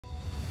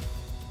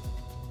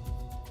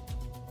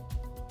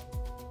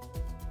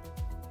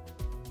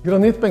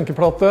Granitt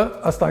benkeplate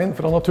er stein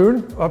fra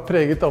naturen og er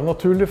preget av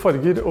naturlige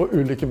farger og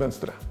ulike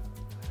mønstre.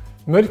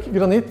 Mørk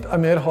granitt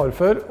er mer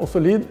hardfør og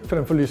solid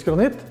fremfor lys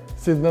granitt,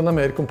 siden den er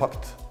mer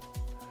kompakt.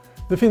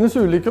 Det finnes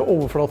ulike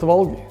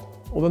overflatevalg,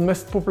 og den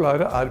mest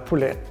populære er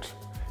polert.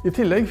 I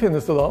tillegg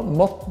finnes det da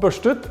matt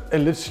børstet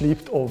eller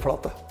slipt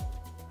overflate.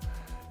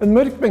 En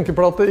mørk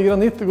benkeplate i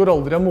granitt går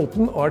aldri av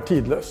moten og er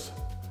tidløs.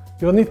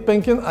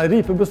 Granittbenken er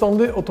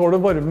ripebestandig og tåler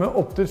varme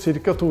opp til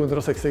ca.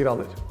 260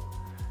 grader.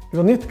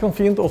 Granitt kan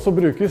fint også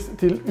brukes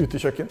til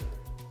utekjøkken.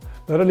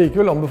 Det er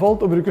allikevel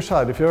anbefalt å bruke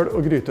skjærefjøl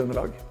og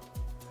gryteunderlag.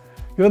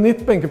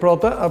 Granitt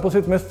benkeplate er på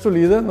sitt mest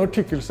solide når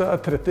tykkelse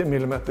er 30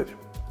 mm.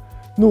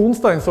 Noen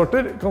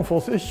steinsorter kan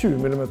fås i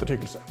 20 mm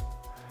tykkelse.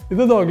 I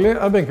det daglige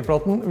er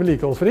benkeplaten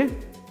vedlikeholdsfri.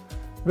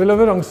 Ved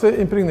leveranse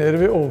impregnerer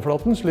vi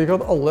overflaten slik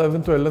at alle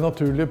eventuelle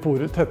naturlige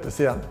porer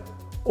tettes igjen.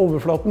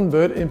 Overflaten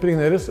bør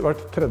impregneres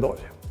hvert 3.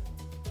 år.